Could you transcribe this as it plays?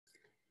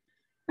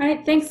All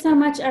right, thanks so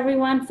much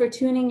everyone for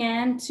tuning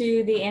in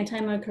to the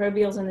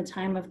Antimicrobials in the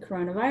Time of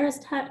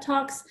Coronavirus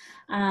talks.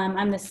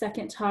 I'm the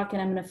second talk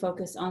and I'm going to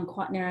focus on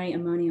quaternary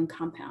ammonium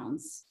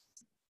compounds.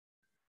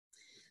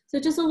 So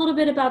just a little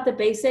bit about the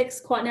basics.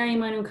 Quaternary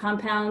ammonium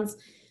compounds,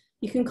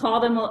 you can call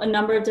them a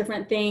number of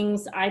different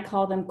things. I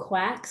call them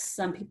quacks.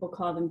 Some people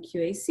call them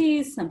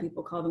QACs. Some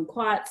people call them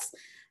quats.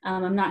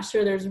 I'm not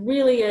sure there's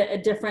really a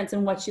difference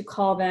in what you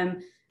call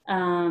them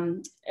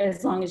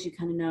as long as you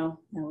kind of know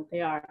what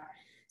they are.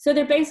 So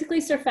they're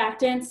basically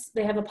surfactants.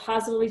 They have a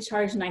positively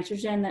charged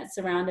nitrogen that's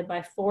surrounded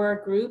by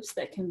 4 groups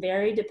that can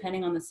vary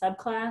depending on the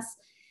subclass.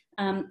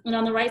 And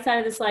on the right side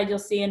of the slide, you'll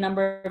see a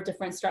number of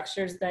different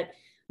structures that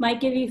might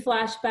give you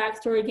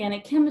flashbacks to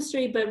organic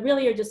chemistry, but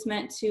really are just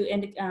meant to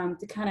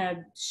kind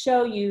of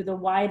show you the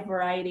wide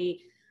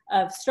variety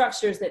of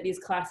structures that these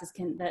classes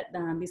can,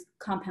 these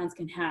compounds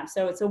can have.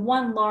 So it's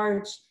one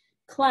large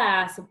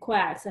class of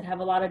quacks that have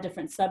a lot of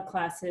different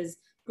subclasses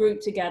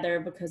grouped together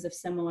because of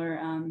similar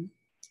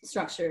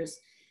structures.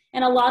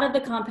 And a lot of the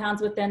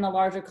compounds within the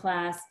larger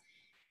class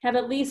have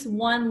at least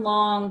one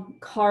long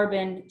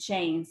carbon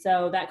chain.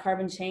 So that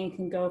carbon chain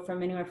can go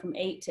from anywhere from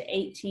 8 to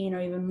 18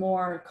 or even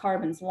more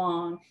carbons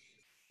long.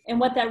 And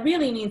what that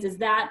really means is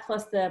that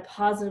plus the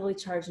positively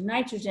charged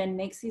nitrogen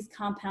makes these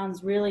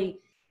compounds really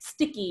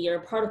sticky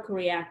or particle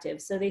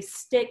reactive. So they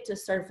stick to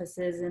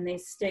surfaces and they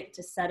stick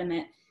to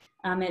sediment,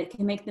 and it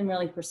can make them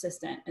really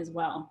persistent as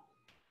well.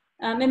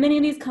 And many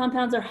of these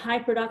compounds are high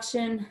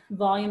production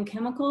volume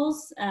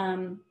chemicals,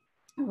 over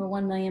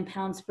 1 million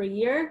pounds per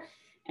year.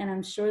 And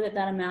I'm sure that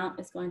that amount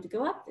is going to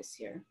go up this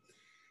year.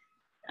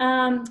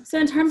 So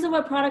in terms of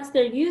what products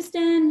they're used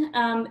in,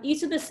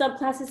 each of the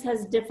subclasses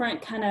has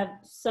different kind of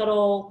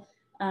subtle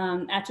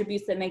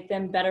attributes that make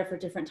them better for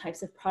different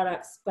types of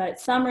products. But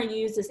some are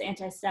used as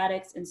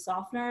antistatics and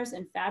softeners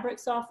and fabric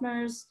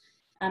softeners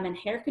and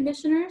hair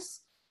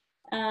conditioners.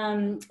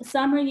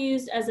 Some are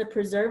used as a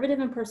preservative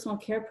in personal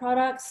care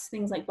products,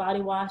 things like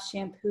body wash,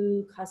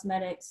 shampoo,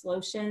 cosmetics,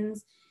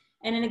 lotions.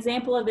 And an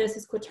example of this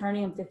is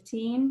Quaternium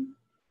 15.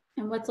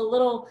 And what's a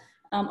little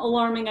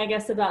alarming, I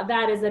guess, about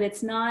that is that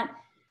it's not,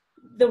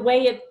 the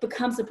way it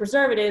becomes a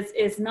preservative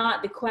is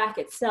not the quack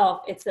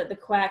itself, it's that the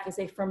quack is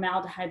a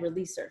formaldehyde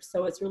releaser.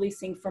 So it's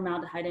releasing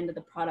formaldehyde into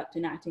the product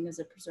and acting as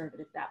a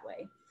preservative that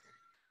way.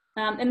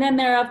 And then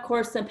there are, of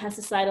course, some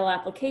pesticidal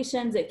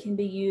applications. It can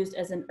be used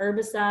as an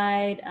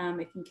herbicide.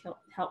 It can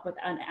help with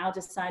an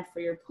algicide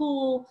for your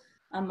pool,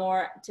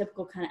 more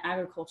typical kind of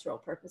agricultural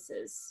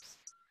purposes.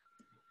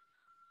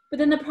 But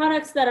then the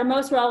products that are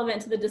most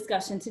relevant to the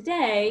discussion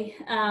today,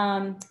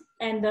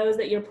 and those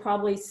that you're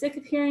probably sick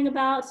of hearing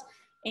about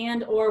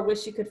and or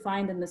wish you could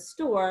find in the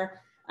store,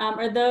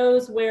 are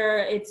those where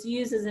it's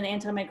used as an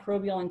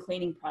antimicrobial and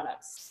cleaning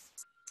products.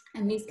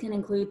 And these can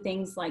include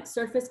things like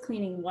surface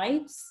cleaning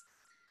wipes,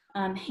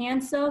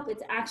 hand soap.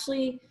 It's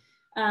actually,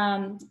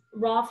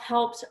 Rolf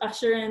helped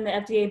usher in the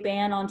FDA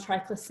ban on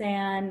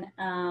triclosan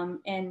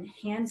and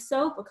hand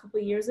soap a couple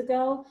of years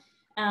ago.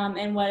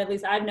 And what at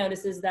least I've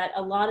noticed is that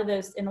in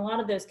a lot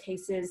of those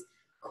cases,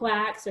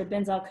 quacks or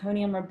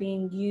benzalkonium are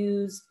being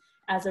used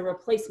as a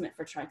replacement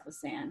for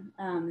triclosan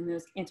in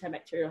those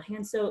antibacterial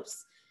hand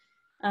soaps.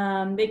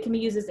 They can be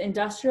used as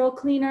industrial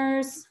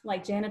cleaners,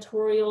 like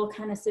janitorial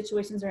kind of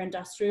situations or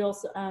industrial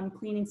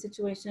cleaning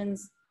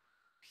situations,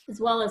 as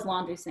well as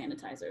laundry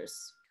sanitizers.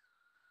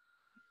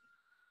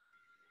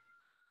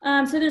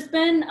 So there's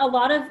been a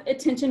lot of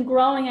attention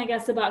growing, I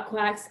guess, about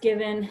quacks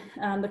given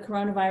the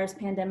coronavirus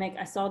pandemic.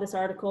 I saw this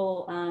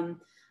article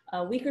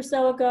a week or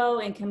so ago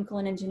in Chemical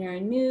and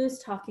Engineering News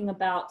talking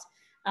about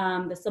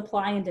the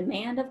supply and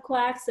demand of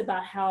quacks,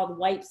 about how the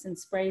wipes and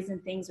sprays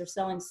and things are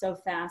selling so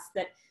fast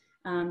that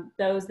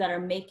those that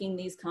are making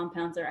these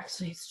compounds are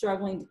actually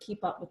struggling to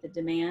keep up with the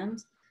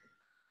demand.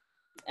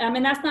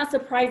 And that's not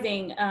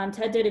surprising.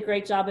 Ted did a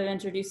great job of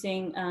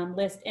introducing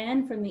List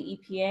N from the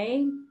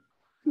EPA,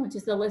 which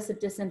is the list of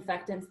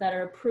disinfectants that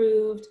are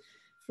approved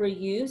for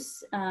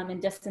use in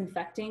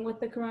disinfecting with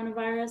the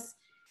coronavirus.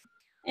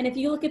 And if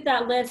you look at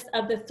that list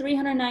of the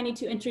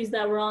 392 entries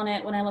that were on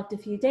it when I looked a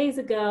few days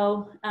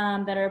ago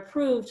that are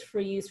approved for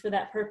use for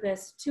that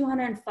purpose,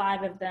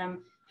 205 of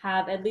them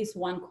have at least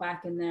one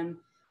quack in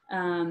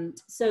them.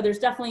 So there's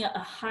definitely a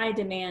high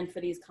demand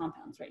for these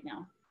compounds right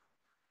now.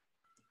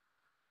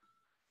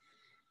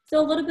 So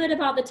a little bit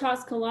about the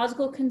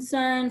toxicological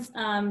concerns,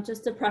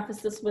 just to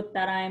preface this with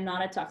that I am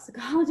not a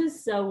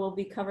toxicologist, so we'll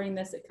be covering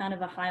this at kind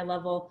of a high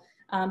level,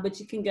 but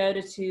you can go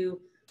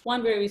to one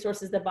great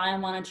resource is the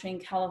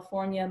Biomonitoring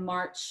California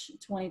March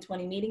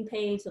 2020 meeting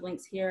page. The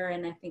link's here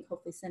and I think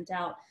hopefully sent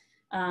out.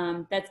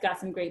 That's got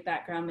some great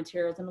background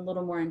materials and a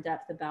little more in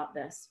depth about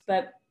this.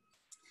 But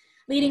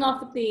leading off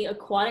with the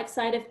aquatic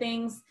side of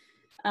things,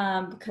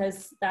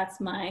 because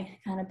that's my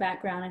kind of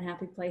background and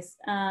happy place.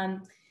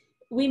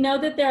 We know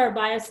that there are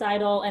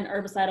biocidal and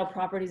herbicidal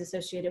properties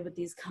associated with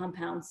these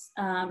compounds.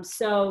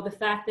 So the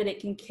fact that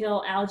it can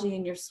kill algae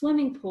in your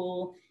swimming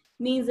pool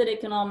means that it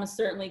can almost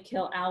certainly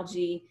kill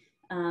algae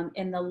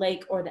in the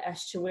lake or the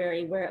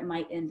estuary where it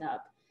might end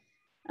up.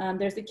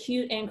 There's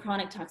acute and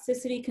chronic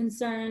toxicity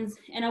concerns.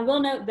 And I will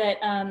note that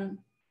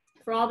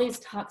for all these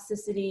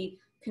toxicity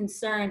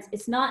concerns,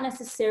 it's not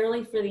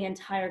necessarily for the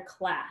entire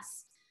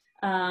class.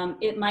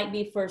 It might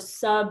be for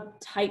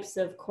subtypes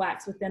of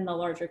quacks within the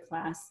larger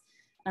class.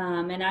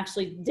 And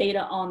actually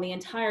data on the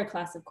entire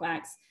class of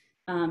quacks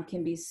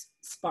can be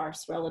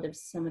sparse relative to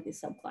some of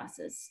these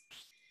subclasses.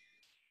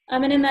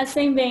 And in that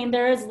same vein,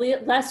 there is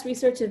less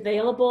research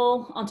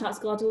available on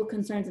toxicological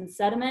concerns in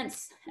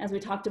sediments. As we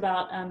talked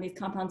about, these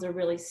compounds are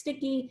really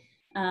sticky,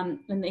 and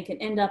they can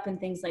end up in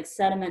things like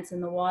sediments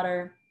in the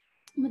water.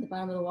 I'm at the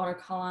bottom of the water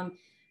column.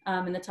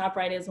 In the top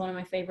right is one of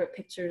my favorite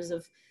pictures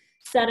of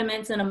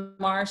sediments in a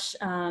marsh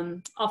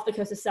off the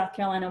coast of South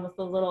Carolina with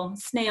the little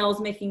snails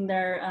making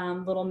their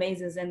little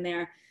mazes in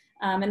there.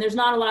 And there's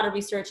not a lot of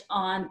research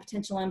on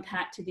potential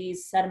impact to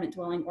these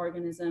sediment-dwelling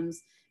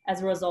organisms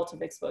as a result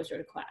of exposure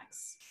to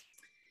quacks.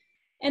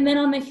 And then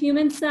on the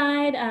human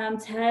side,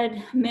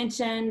 Ted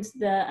mentioned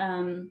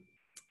the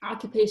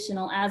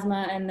occupational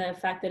asthma and the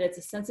fact that it's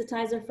a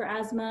sensitizer for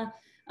asthma.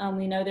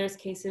 We know there's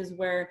cases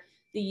where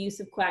the use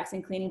of quacks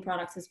in cleaning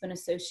products has been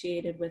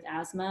associated with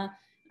asthma,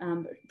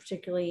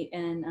 particularly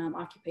in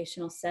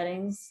occupational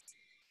settings.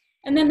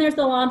 And then there's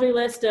the laundry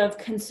list of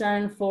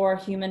concern for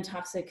human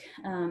toxic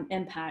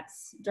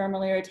impacts: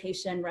 dermal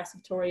irritation,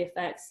 respiratory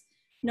effects,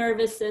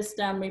 nervous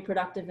system,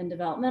 reproductive and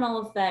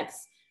developmental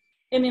effects,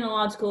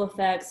 immunological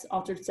effects,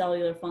 altered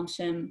cellular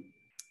function,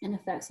 and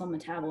effects on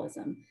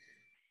metabolism.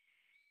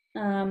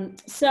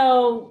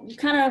 So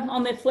kind of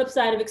on the flip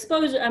side of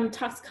exposure,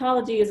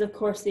 toxicology is of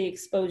course the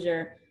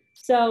exposure.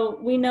 So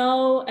we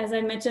know, as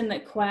I mentioned,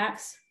 that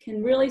quacks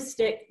can really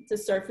stick to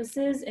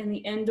surfaces in the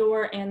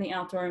indoor and the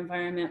outdoor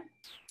environment.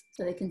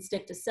 So they can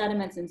stick to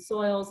sediments and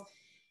soils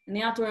in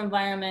the outdoor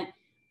environment.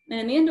 And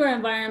in the indoor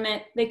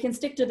environment, they can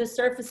stick to the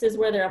surfaces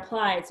where they're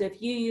applied. So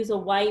if you use a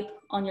wipe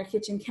on your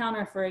kitchen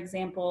counter, for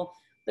example,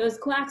 those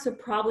quacks are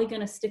probably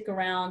going to stick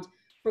around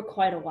for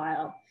quite a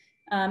while.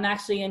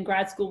 Actually, in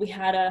grad school, we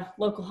had a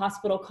local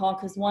hospital call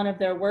because one of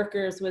their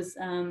workers was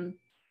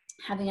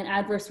having an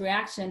adverse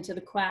reaction to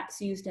the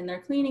quacks used in their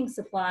cleaning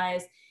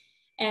supplies,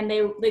 and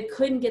they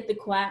couldn't get the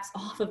quacks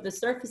off of the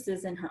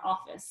surfaces in her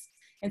office.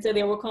 And so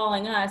they were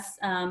calling us,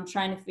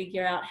 trying to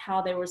figure out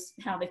how they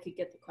could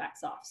get the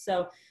quacks off.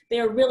 So they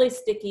are really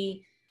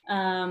sticky,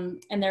 and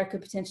there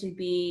could potentially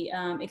be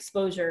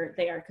exposure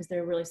there because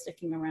they're really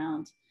sticking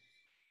around.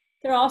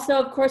 There are also,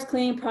 of course,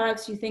 cleaning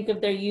products. You think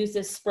of they're used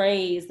as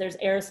sprays. There's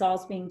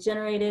aerosols being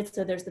generated,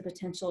 so there's the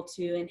potential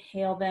to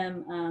inhale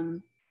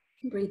them,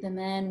 breathe them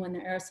in when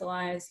they're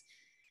aerosolized.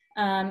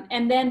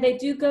 And then they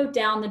do go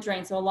down the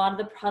drain. So a lot of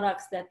the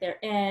products that they're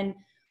in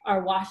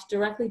are washed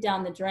directly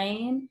down the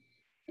drain.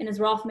 And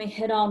as Rolf may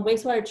hit on,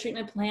 wastewater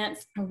treatment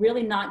plants are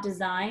really not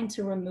designed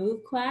to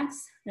remove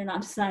quacks. They're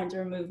not designed to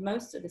remove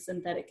most of the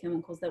synthetic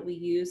chemicals that we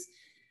use.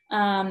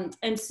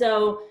 And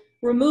so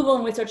removal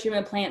in wastewater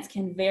treatment plants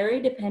can vary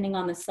depending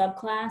on the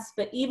subclass,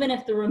 but even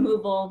if the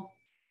removal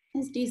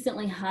is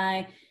decently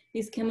high,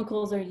 these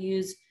chemicals are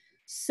used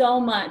so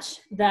much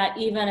that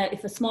even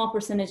if a small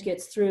percentage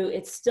gets through,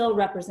 it still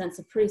represents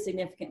a pretty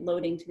significant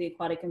loading to the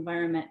aquatic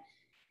environment.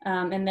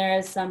 And there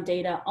is some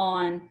data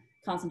on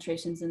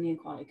concentrations in the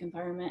aquatic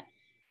environment.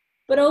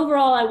 But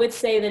overall, I would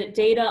say that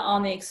data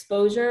on the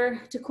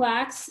exposure to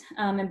quacks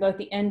in both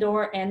the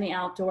indoor and the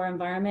outdoor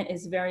environment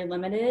is very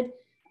limited.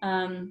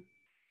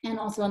 And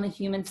also on the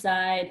human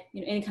side,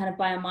 any kind of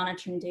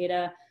biomonitoring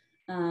data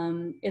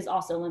is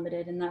also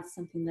limited, and that's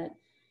something that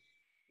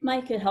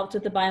Mike had helped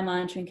with the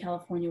Biomonitoring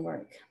California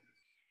work.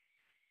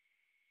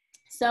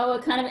 So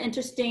a kind of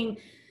interesting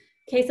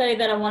case study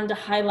that I wanted to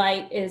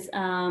highlight is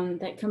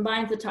that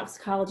combines the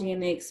toxicology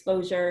and the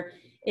exposure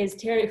is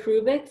Terry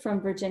Hrubec from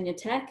Virginia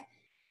Tech.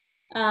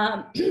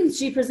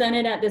 She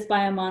presented at this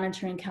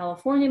Biomonitoring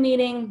California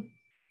meeting.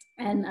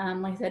 And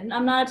like I said,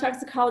 I'm not a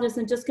toxicologist.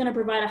 I'm just going to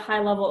provide a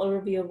high-level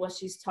overview of what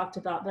she's talked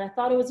about, but I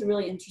thought it was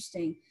really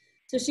interesting.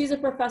 So she's a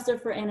professor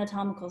for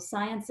anatomical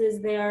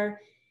sciences there,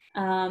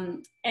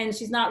 and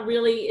she's not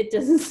really, it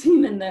doesn't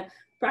seem, in the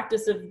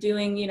practice of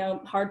doing,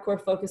 hardcore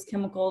focused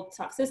chemical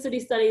toxicity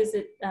studies.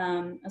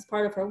 As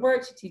part of her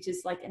work, she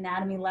teaches like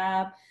anatomy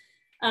lab,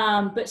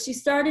 but she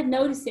started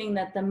noticing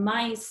that the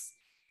mice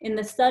in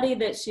the study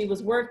that she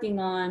was working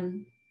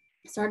on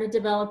started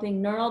developing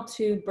neural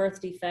tube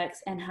birth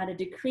defects and had a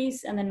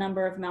decrease in the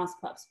number of mouse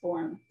pups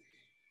born.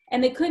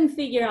 And they couldn't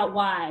figure out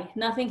why.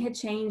 Nothing had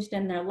changed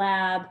in their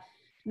lab,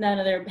 none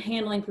of their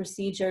handling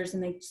procedures,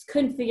 and they just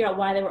couldn't figure out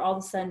why they were all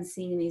of a sudden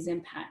seeing these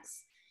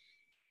impacts.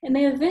 And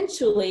they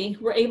eventually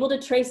were able to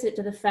trace it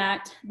to the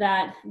fact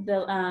that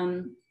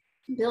the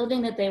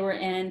building that they were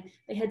in,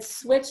 they had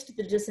switched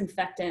the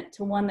disinfectant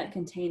to one that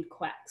contained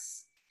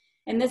quacks.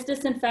 And this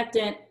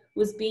disinfectant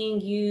was being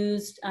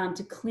used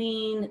to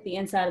clean the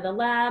inside of the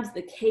labs,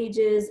 the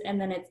cages, and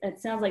then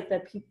it sounds like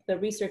the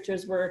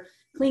researchers were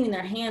cleaning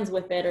their hands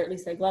with it, or at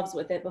least their gloves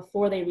with it,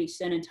 before they reached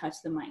in and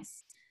touched the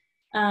mice.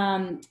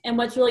 And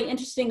what's really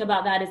interesting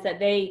about that is that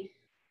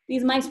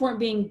these mice weren't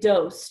being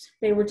dosed.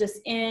 They were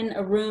just in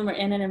a room or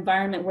in an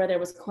environment where there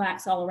was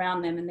quacks all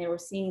around them, and they were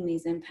seeing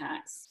these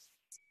impacts.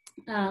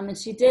 And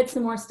she did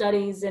some more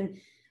studies and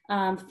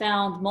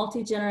found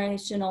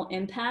multi-generational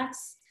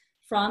impacts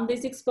from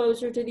this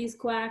exposure to these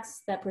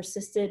quacks that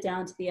persisted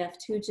down to the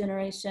F2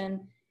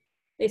 generation.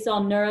 They saw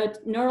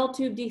neural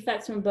tube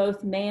defects from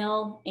both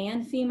male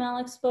and female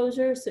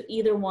exposure, so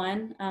either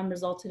one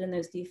resulted in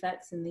those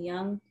defects in the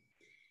young.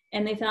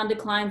 And they found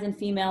declines in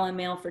female and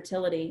male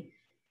fertility.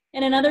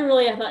 And another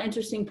really, I thought,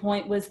 interesting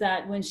point was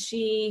that when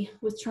she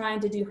was trying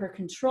to do her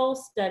control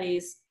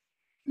studies,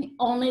 the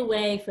only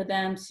way for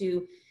them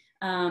to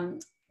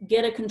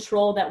get a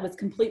control that was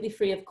completely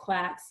free of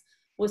quacks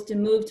was to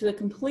move to a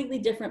completely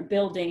different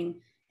building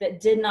that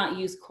did not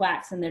use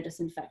quacks in their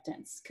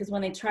disinfectants. Because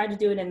when they tried to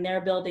do it in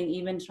their building,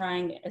 even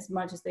trying as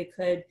much as they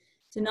could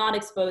to not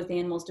expose the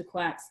animals to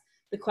quacks,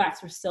 the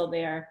quacks were still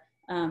there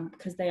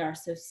because they are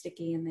so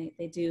sticky and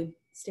they do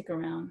stick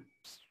around.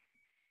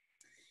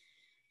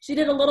 She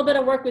did a little bit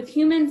of work with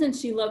humans, and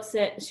she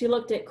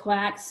looked at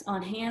quacks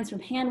on hands from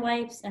hand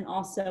wipes and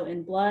also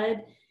in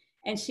blood.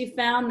 And she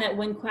found that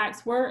when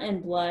quacks were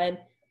in blood,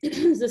 it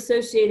was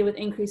associated with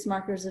increased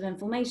markers of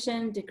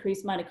inflammation,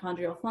 decreased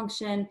mitochondrial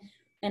function,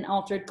 and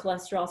altered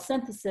cholesterol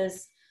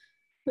synthesis,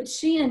 which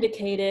she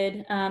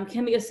indicated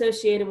can be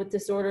associated with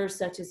disorders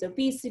such as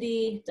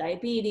obesity,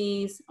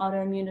 diabetes,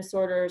 autoimmune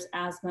disorders,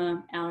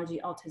 asthma,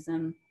 allergy,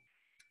 autism,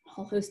 a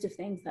whole host of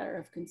things that are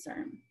of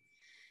concern.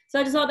 So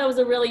I just thought that was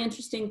a really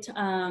interesting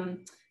kind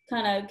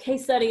of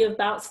case study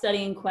about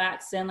studying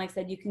quacks. And like I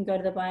said, you can go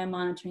to the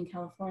Biomonitoring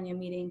California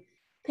meeting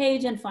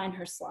page and find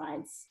her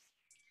slides.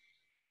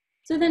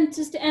 So then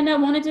just to end, I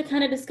wanted to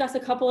kind of discuss a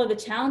couple of the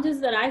challenges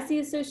that I see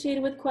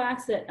associated with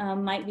quacks that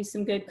might be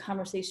some good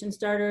conversation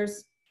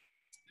starters.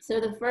 So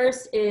the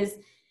first is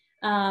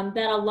that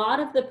a lot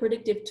of the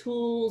predictive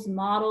tools,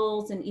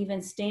 models, and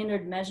even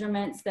standard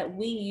measurements that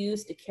we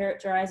use to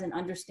characterize and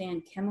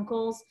understand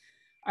chemicals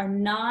are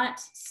not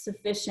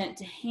sufficient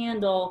to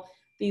handle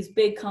these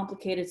big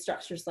complicated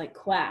structures like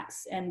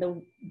quacks and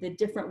the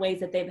different ways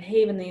that they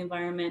behave in the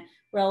environment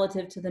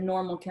relative to the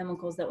normal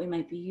chemicals that we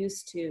might be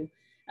used to.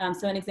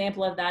 So an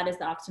example of that is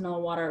the octanol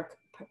water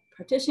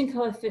partition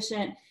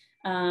coefficient,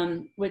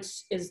 which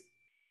is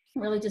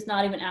really just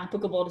not even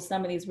applicable to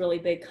some of these really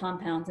big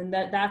compounds. And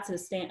that's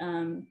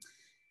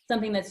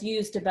something that's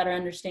used to better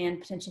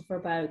understand potential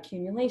for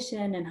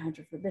bioaccumulation and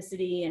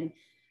hydrophobicity.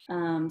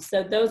 And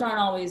so those aren't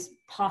always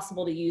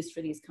possible to use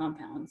for these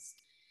compounds.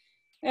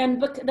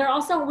 But they're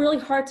also really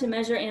hard to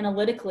measure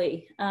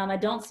analytically. I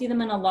don't see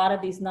them in a lot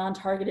of these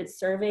non-targeted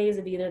surveys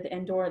of either the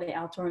indoor or the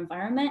outdoor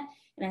environment.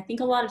 And I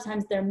think a lot of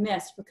times they're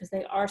missed because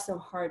they are so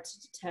hard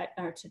to detect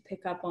or to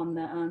pick up on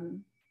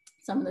the,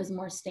 some of those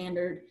more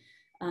standard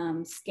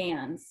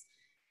scans.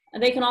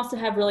 And they can also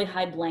have really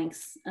high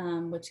blanks,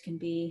 which can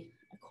be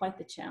quite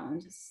the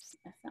challenge, as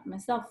I found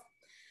myself.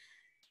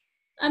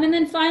 And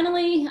then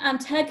finally,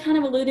 Ted kind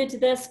of alluded to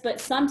this,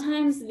 but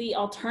sometimes the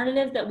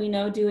alternatives that we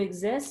know do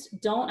exist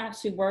don't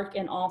actually work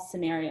in all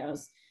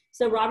scenarios.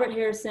 So Robert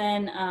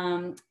Harrison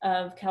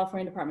of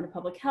California Department of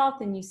Public Health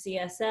and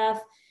UCSF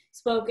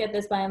spoke at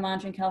this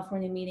Biomonitoring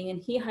California meeting, and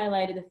he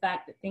highlighted the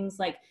fact that things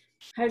like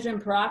hydrogen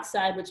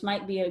peroxide, which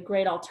might be a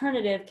great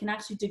alternative, can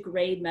actually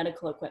degrade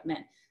medical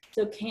equipment,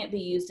 so it can't be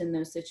used in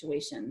those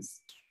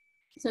situations.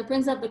 So it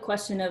brings up the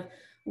question of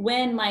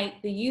when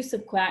might the use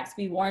of quacks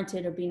be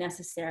warranted or be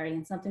necessary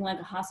in something like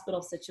a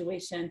hospital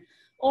situation,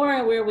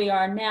 or where we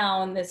are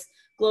now in this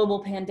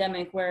global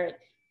pandemic where it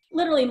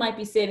literally might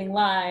be saving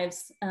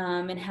lives,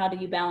 and how do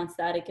you balance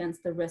that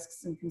against the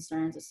risks and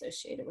concerns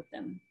associated with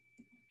them?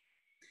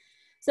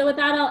 So with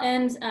that, I'll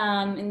end,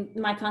 and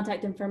my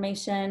contact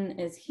information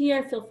is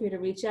here. Feel free to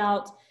reach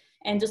out.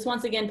 And just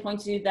once again,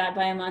 point to that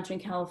Biomonitoring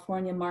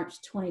California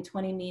March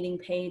 2020 meeting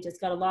page. It's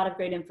got a lot of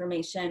great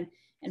information,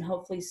 and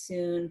hopefully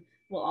soon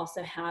we'll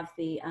also have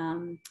the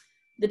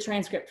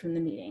transcript from the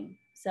meeting.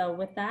 So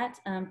with that,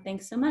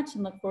 thanks so much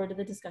and look forward to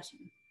the discussion.